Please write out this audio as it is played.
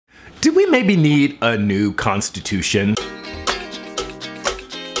do we maybe need a new constitution?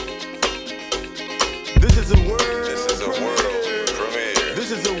 This is a world premiere.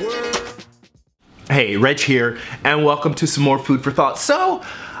 This is a world. Hey, Reg here, and welcome to some more food for thought. So,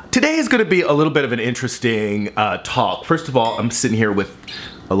 today is going to be a little bit of an interesting talk. First of all, I'm sitting here with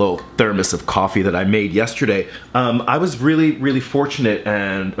a little thermos of coffee that I made yesterday. I was really fortunate,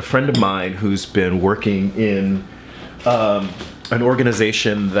 and a friend of mine who's been working in an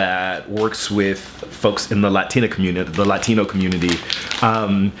organization that works with folks in the Latino community,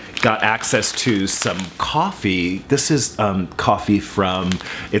 got access to some coffee. This is coffee from,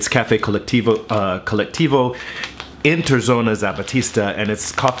 it's Cafe Colectivo Interzona Zapatista, and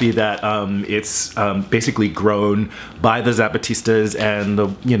it's coffee that it's basically grown by the Zapatistas, and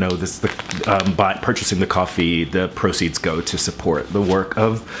by purchasing the coffee, the proceeds go to support the work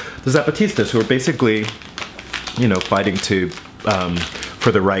of the Zapatistas, who are basically, fighting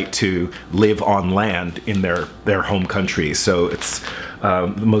for the right to live on land in their home country. So it's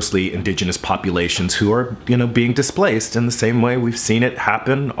mostly indigenous populations who are being displaced in the same way we've seen it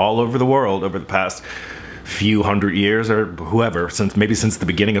happen all over the world over the past few hundred years, or whoever, maybe since the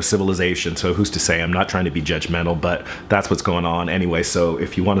beginning of civilization. So who's to say? I'm not trying to be judgmental, but that's what's going on anyway. So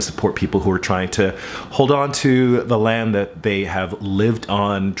if you want to support people who are trying to hold on to the land that they have lived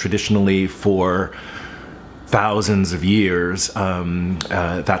on traditionally for thousands of years,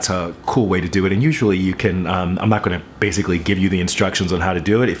 that's a cool way to do it. And usually you can, I'm not going to basically give you the instructions on how to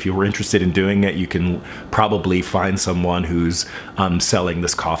do it. If you were interested in doing it, you can probably find someone who's selling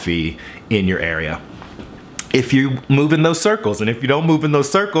this coffee in your area, if you move in those circles. And if you don't move in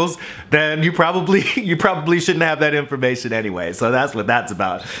those circles, then you probably shouldn't have that information anyway. So that's what that's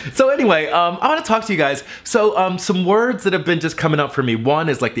about. So anyway, I want to talk to you guys. So some words that have been just coming up for me. One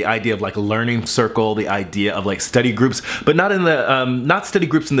is like the idea of like a learning circle, the idea of like study groups, but not in the not study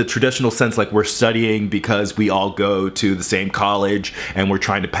groups in the traditional sense, like we're studying because we all go to the same college and we're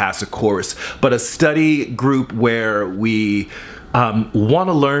trying to pass a course, but a study group where we want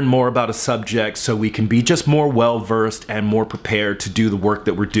to learn more about a subject so we can be just more well-versed and more prepared to do the work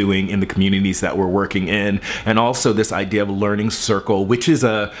that we're doing in the communities that we're working in. And also this idea of a learning circle, which is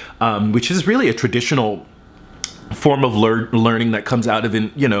really a traditional form of learning that comes out of,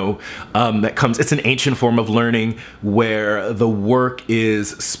 it's an ancient form of learning where the work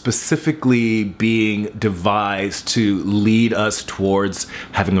is specifically being devised to lead us towards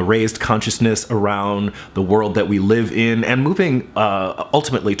having a raised consciousness around the world that we live in and moving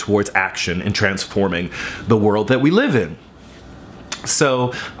ultimately towards action and transforming the world that we live in.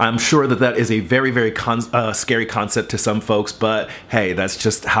 So I'm sure that is a very scary concept to some folks, but hey, that's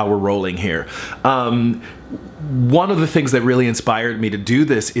just how we're rolling here. One of the things that really inspired me to do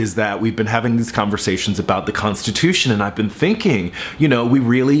this is that we've been having these conversations about the Constitution, and I've been thinking, we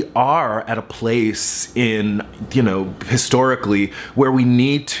really are at a place in, historically, where we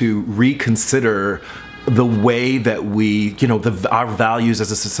need to reconsider the way that we, our values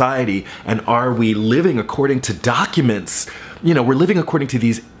as a society, and are we living according to documents? We're living according to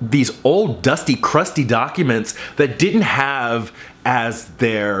these old, dusty, crusty documents that didn't have as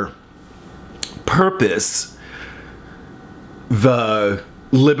their purpose the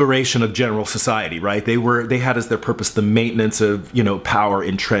liberation of general society, right? They had as their purpose the maintenance of, power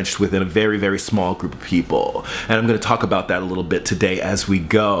entrenched within a very small group of people. And I'm going to talk about that a little bit today as we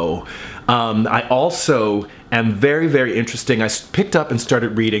go. I also am very interesting. I picked up and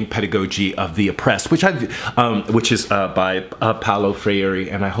started reading Pedagogy of the Oppressed, which is by Paulo Freire,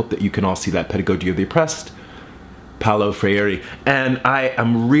 and I hope that you can all see that, Pedagogy of the Oppressed, Paulo Freire. And I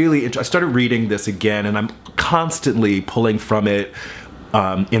am really I started reading this again, and I'm constantly pulling from it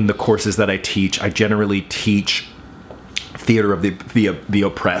in the courses that I teach. I generally teach theater of the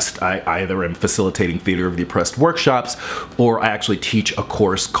oppressed. I either am facilitating theater of the oppressed workshops, or I actually teach a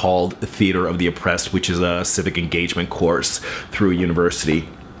course called Theater of the Oppressed, which is a civic engagement course through a university.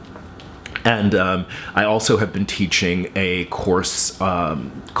 And I also have been teaching a course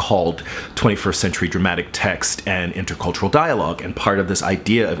called 21st Century Dramatic Text and Intercultural Dialogue. And part of this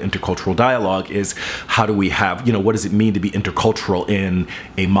idea of intercultural dialogue is how do we have, what does it mean to be intercultural in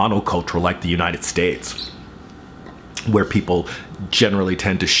a monocultural like the United States, where people generally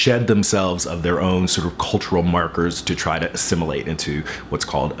tend to shed themselves of their own sort of cultural markers to try to assimilate into what's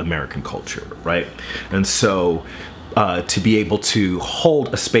called American culture, right? And so to be able to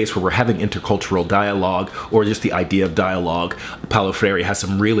hold a space where we're having intercultural dialogue, or just the idea of dialogue, Paulo Freire has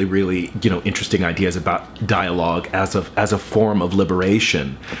some really interesting ideas about dialogue as a form of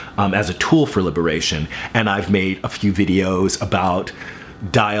liberation, as a tool for liberation. And I've made a few videos about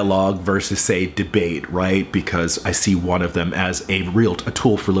dialogue versus, say, debate, right? Because I see one of them as a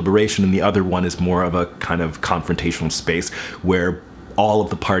tool for liberation, and the other one is more of a kind of confrontational space where all of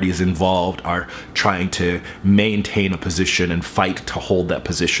the parties involved are trying to maintain a position and fight to hold that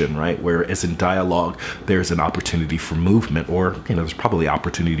position, right? Whereas in dialogue, there's an opportunity for movement, or, you know, there's probably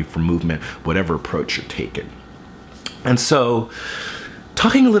opportunity for movement, whatever approach you're taking. And so,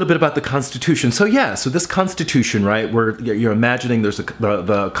 talking a little bit about the Constitution. So yeah, so this Constitution, right, where you're imagining there's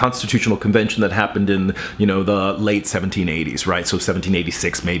the Constitutional Convention that happened in, you know, the late 1780s, right? So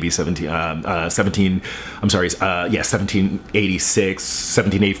 1786, maybe 1786,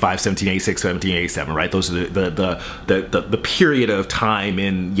 1785, 1786, 1787, right? Those are the period of time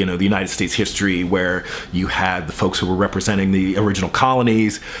in, you know, the United States history where you had the folks who were representing the original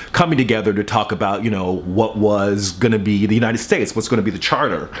colonies coming together to talk about, you know, what was going to be the United States, what's going to be the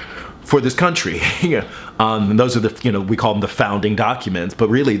charter for this country. And those are the, you know, we call them the founding documents, but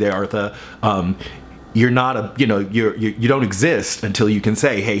really they are the, you're not a, you know, you don't exist until you can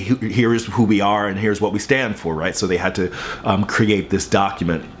say, hey, here is who we are and here's what we stand for, right? So they had to create this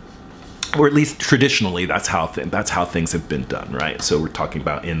document, or at least traditionally that's how things have been done, right? So we're talking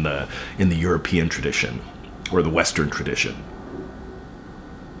about in the European tradition or the Western tradition.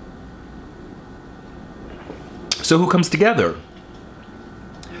 So who comes together?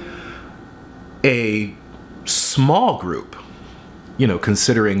 A small group, you know,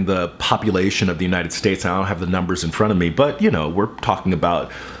 considering the population of the United States. I don't have the numbers in front of me, but, you know, we're talking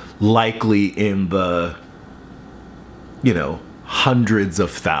about likely in the, you know, hundreds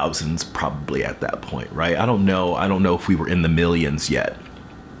of thousands probably at that point, right? I don't know if we were in the millions yet.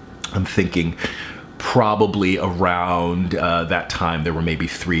 I'm thinking probably around that time there were maybe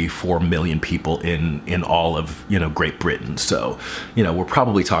 3-4 million people in all of, you know, Great Britain. So, you know, we're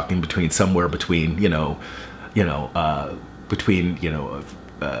probably talking between somewhere between, between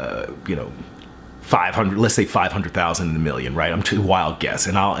 500, let's say 500,000 and a million, right? I'm too wild guess,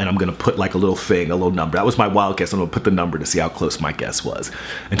 and I'm gonna put like a little number. That was my wild guess. I'm gonna put the number to see how close my guess was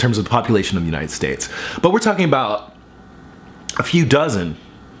in terms of the population of the United States. But we're talking about a few dozen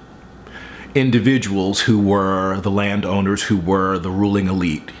individuals who were the landowners, who were the ruling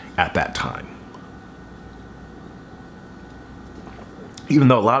elite at that time. Even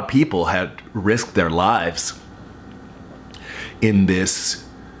though a lot of people had risked their lives in this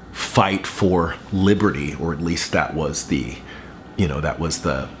fight for liberty, or at least that was the, you know, that was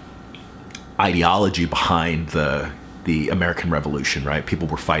the ideology behind the American Revolution, right? People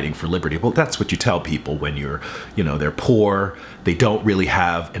were fighting for liberty. Well, that's what you tell people when you're, you know, they're poor, they don't really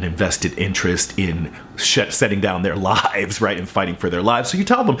have an invested interest in setting down their lives, right, and fighting for their lives. So you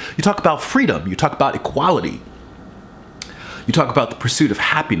tell them, you talk about freedom, you talk about equality, you talk about the pursuit of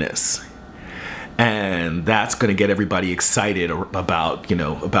happiness. And that's going to get everybody excited about,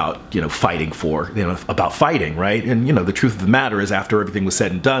 fighting for, about fighting, right? And, you know, the truth of the matter is, after everything was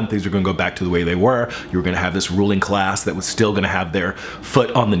said and done, things are going to go back to the way they were. You were going to have this ruling class that was still going to have their foot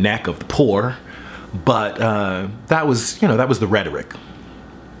on the neck of the poor. But that was the rhetoric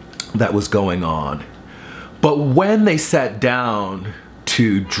that was going on. But when they sat down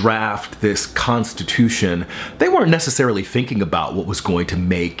to draft this Constitution, they weren't necessarily thinking about what was going to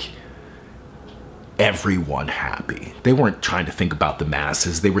make everyone happy. They weren't trying to think about the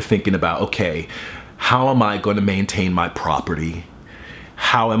masses. They were thinking about, okay, how am I going to maintain my property?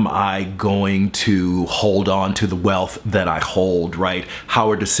 How am I going to hold on to the wealth that I hold, right?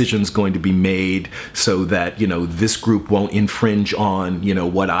 How are decisions going to be made so that, you know, this group won't infringe on, you know,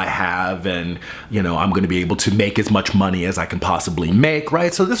 what I have, and, you know, I'm going to be able to make as much money as I can possibly make,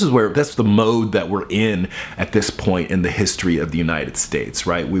 right? So that's the mode that we're in at this point in the history of the United States,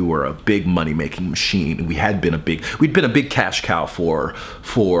 right? We were a big money-making machine, and we'd been a big cash cow for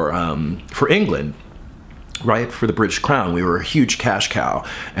England. Right, for the British Crown. We were a huge cash cow,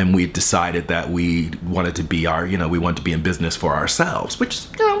 and we decided that we wanted to be we wanted to be in business for ourselves, which is,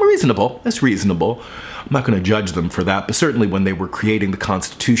 you know, reasonable. It's reasonable. I'm not going to judge them for that, but certainly when they were creating the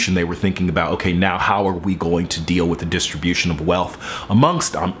Constitution, they were thinking about, okay, now how are we going to deal with the distribution of wealth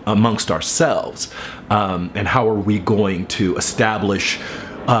amongst ourselves, and how are we going to establish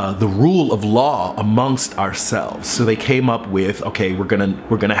the rule of law amongst ourselves. So they came up with, okay, we're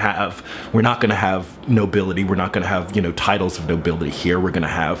not gonna have nobility, we're not gonna have, you know, titles of nobility here. We're gonna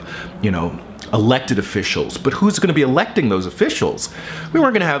have, you know, elected officials. But who's going to be electing those officials? We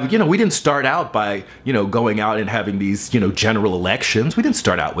weren't going to have, you know, we didn't start out by, you know, going out and having these, you know, general elections. We didn't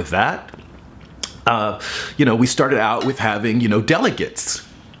start out with that. You know, we started out with having, you know, delegates.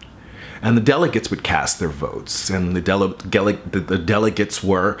 And the delegates would cast their votes, and the delegates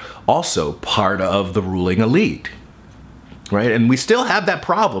were also part of the ruling elite. right? And we still have that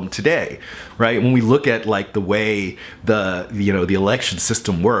problem today, right? When we look at like the way the election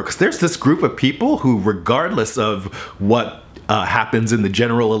system works, there's this group of people who, regardless of what happens in the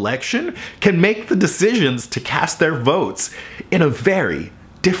general election, can make the decisions to cast their votes in a very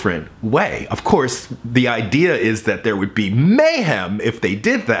different way. Of course, the idea is that there would be mayhem if they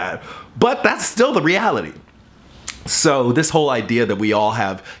did that, but that's still the reality. So this whole idea that we all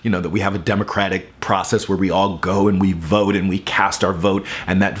have, that we have a democratic process where we all go and we vote and we cast our vote,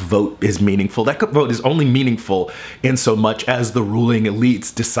 and that vote is meaningful. That vote is only meaningful in so much as the ruling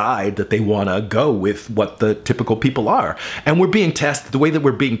elites decide that they want to go with what the typical people are. And we're being tested, the way that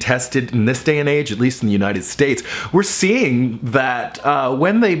we're being tested in this day and age, at least in the United States, we're seeing that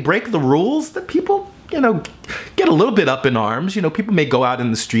when they break the rules, that people get a little bit up in arms. People may go out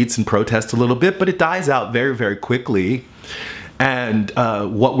in the streets and protest a little bit, but it dies out very, very quickly. And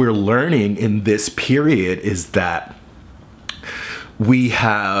what we're learning in this period is that we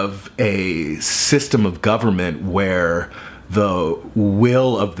have a system of government where the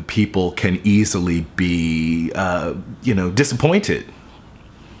will of the people can easily be, disappointed.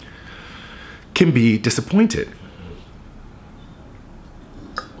 Can be disappointed.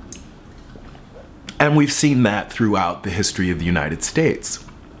 And we've seen that throughout the history of the United States.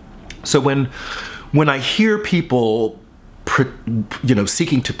 So when I hear people,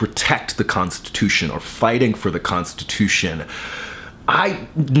 seeking to protect the Constitution or fighting for the Constitution,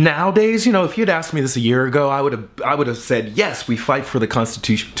 nowadays, if you'd asked me this a year ago, I would have said, yes, we fight for the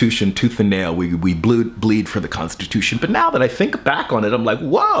Constitution tooth and nail. We bleed for the Constitution. But now that I think back on it, I'm like,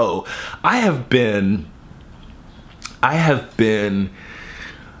 whoa,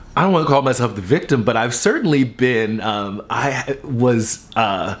 I don't want to call myself the victim, but I've certainly been, I was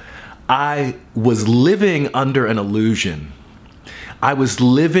living under an illusion. I was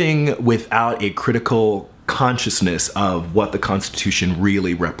living without a critical consciousness of what the Constitution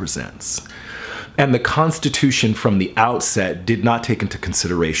really represents. And the Constitution from the outset did not take into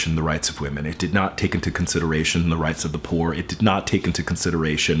consideration the rights of women. It did not take into consideration the rights of the poor. It did not take into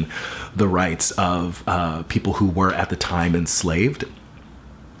consideration the rights of people who were at the time enslaved.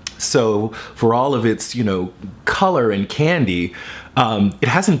 So for all of its, color and candy, it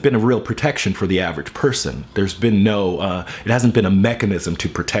hasn't been a real protection for the average person. There's been it hasn't been a mechanism to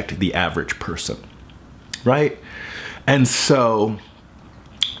protect the average person, right? And so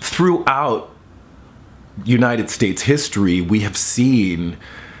throughout United States history, we have seen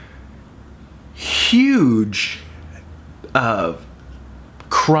huge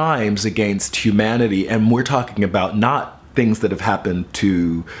crimes against humanity, and we're talking about not things that have happened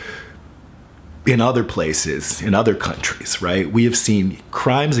in other places, in other countries, right? We have seen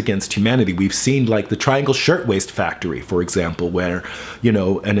crimes against humanity. We've seen like the Triangle Shirtwaist Factory, for example, where,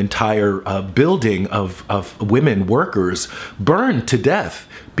 an entire building of women workers burned to death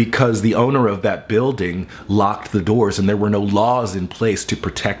because the owner of that building locked the doors and there were no laws in place to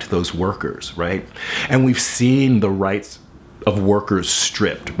protect those workers, right? And we've seen the rights of workers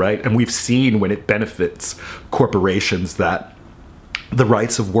stripped, right? And we've seen when it benefits corporations that the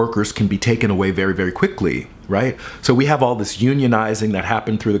rights of workers can be taken away very, very quickly, right? So we have all this unionizing that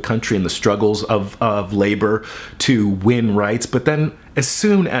happened through the country and the struggles of labor to win rights. But then as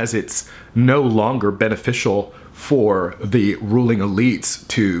soon as it's no longer beneficial for the ruling elites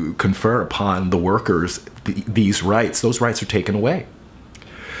to confer upon the workers these rights, those rights are taken away.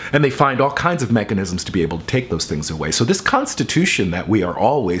 And they find all kinds of mechanisms to be able to take those things away. So this Constitution that we are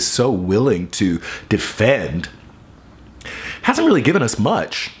always so willing to defend hasn't really given us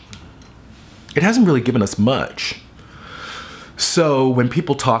much. It hasn't really given us much. So when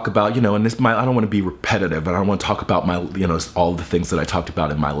people talk about, and this, I don't want to be repetitive, and I don't want to talk about my, all the things that I talked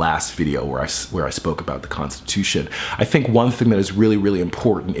about in my last video where I spoke about the Constitution. I think one thing that is really, really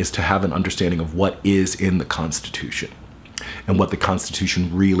important is to have an understanding of what is in the Constitution and what the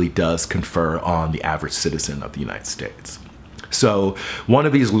Constitution really does confer on the average citizen of the United States. So one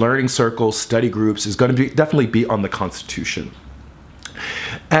of these learning circles, study groups is going to definitely be on the Constitution.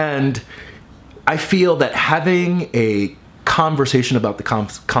 And I feel that having a conversation about the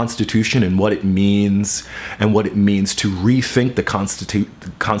Constitution and what it means to rethink the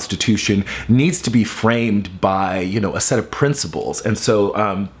Constitution needs to be framed by, a set of principles. And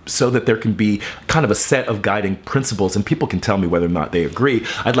so, so that there can be kind of a set of guiding principles and people can tell me whether or not they agree.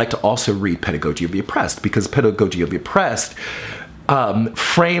 I'd like to also read Pedagogy of the Oppressed, because Pedagogy of the Oppressed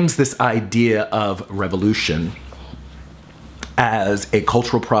frames this idea of revolution as a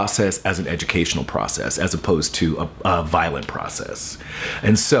cultural process, as an educational process, as opposed to a violent process.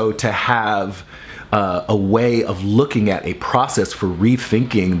 And so to have a way of looking at a process for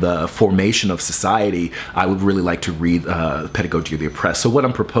rethinking the formation of society, I would really like to read Pedagogy of the Oppressed. So what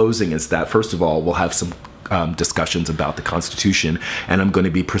I'm proposing is that, first of all, we'll have some discussions about the Constitution, and I'm going to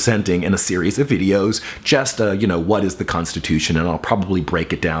be presenting in a series of videos just you know, what is the Constitution, and I'll probably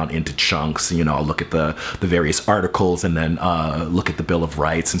break it down into chunks. You know, I'll look at the various articles and then look at the Bill of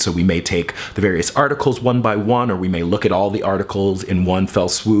Rights, and so we may take the various articles one by one, or we may look at all the articles in one fell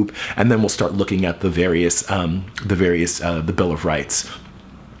swoop, and then we'll start looking at the Bill of Rights,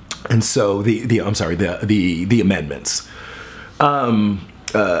 and so the amendments.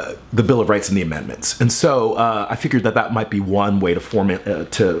 The Bill of Rights and the amendments, and so I figured that might be one way to form it,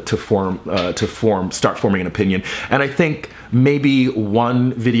 start forming an opinion. And I think maybe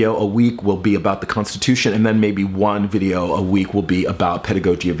one video a week will be about the Constitution, and then maybe one video a week will be about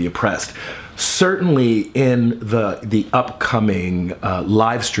Pedagogy of the Oppressed. Certainly in the upcoming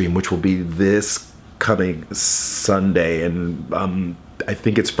live stream, which will be this coming Sunday, and I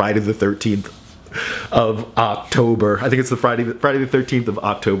think it's Friday the 13th of October. I think it's the Friday the 13th of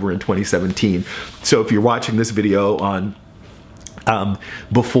October in 2017. So if you're watching this video on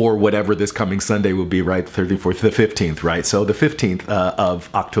before whatever this coming Sunday will be, right, the 34th, the 15th, right? So the 15th of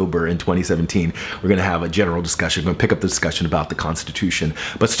October in 2017, we're going to have a general discussion. We're going to pick up the discussion about the Constitution.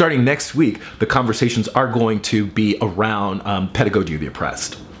 But starting next week, the conversations are going to be around Pedagogy of the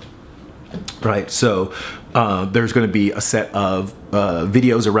Oppressed. Right, so there's going to be a set of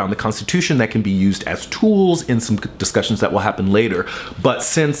videos around the Constitution that can be used as tools in some discussions that will happen later. But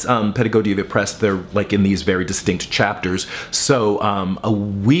since Pedagogy of the Oppressed, they're like in these very distinct chapters. So a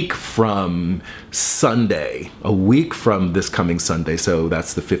week from Sunday, a week from this coming Sunday, so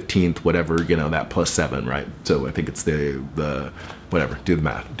that's the 15th, whatever, you know, that plus 7, right? So I think it's the whatever, do the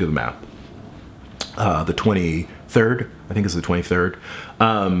math. The 23rd, I think it's the 23rd.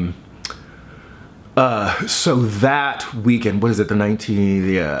 So that weekend, what is it, the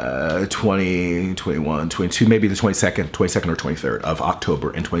 19th, 20, 21, 22, maybe the 22nd or 23rd of October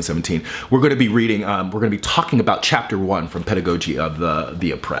in 2017, we're going to be reading, we're going to be talking about chapter 1 from Pedagogy of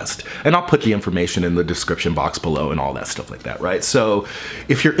the Oppressed. And I'll put the information in the description box below and all that stuff like that, right? So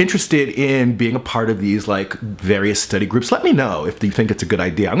if you're interested in being a part of these like various study groups, let me know if you think it's a good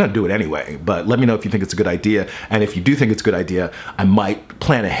idea. I'm going to do it anyway, but let me know if you think it's a good idea. And if you do think it's a good idea, I might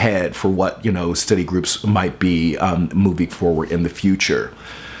plan ahead for what, you know, study groups might be moving forward in the future.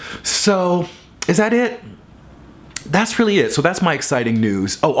 So is that it? That's really it. So that's my exciting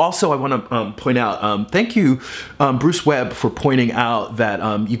news. Oh, also I want to point out, thank you, Bruce Webb, for pointing out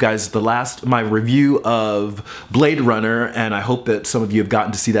that you guys, my review of Blade Runner, and I hope that some of you have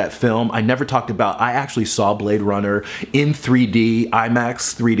gotten to see that film. I never talked about, I actually saw Blade Runner in 3D,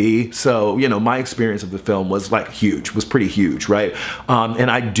 IMAX 3D. So, you know, my experience of the film was like huge, was pretty huge, right?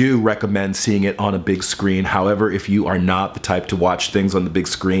 And I do recommend seeing it on a big screen. However, if you are not the type to watch things on the big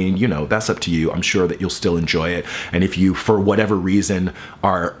screen, you know, that's up to you. I'm sure that you'll still enjoy it. And if you, for whatever reason,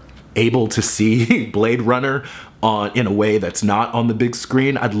 are able to see Blade Runner in a way that's not on the big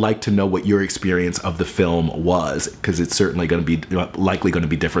screen, I'd like to know what your experience of the film was, because it's certainly going to be likely going to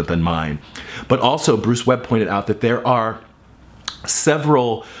be different than mine. But also, Bruce Webb pointed out that there are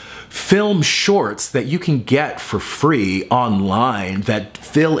several film shorts that you can get for free online that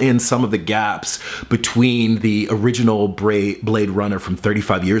fill in some of the gaps between the original Blade Runner from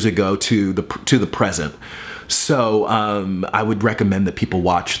 35 years ago to the present. So I would recommend that people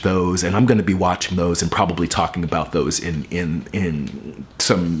watch those, and I'm going to be watching those and probably talking about those in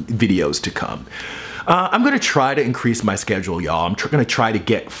some videos to come. I'm going to try to increase my schedule, y'all. I'm going to try to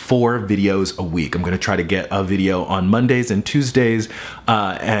get 4 videos a week. I'm going to try to get a video on Mondays and Tuesdays,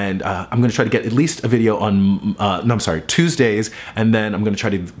 and I'm going to try to get at least a video on, Tuesdays, and then I'm going to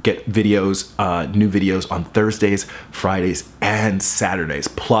try to get videos, new videos on Thursdays, Fridays, and Saturdays,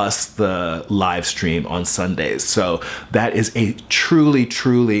 plus the live stream on Sundays. So that is a truly,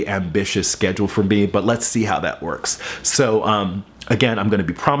 truly ambitious schedule for me, but let's see how that works. So, again, I'm going to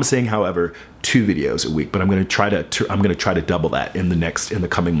be promising, however, 2 videos a week, but I'm going to try to double that in the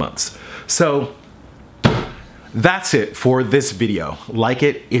coming months. So that's it for this video. Like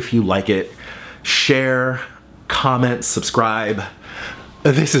it if you like it. Share, comment, subscribe.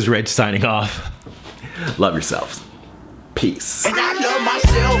 This is Reg signing off. Love yourselves. Peace. And I love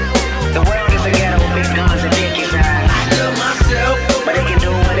myself.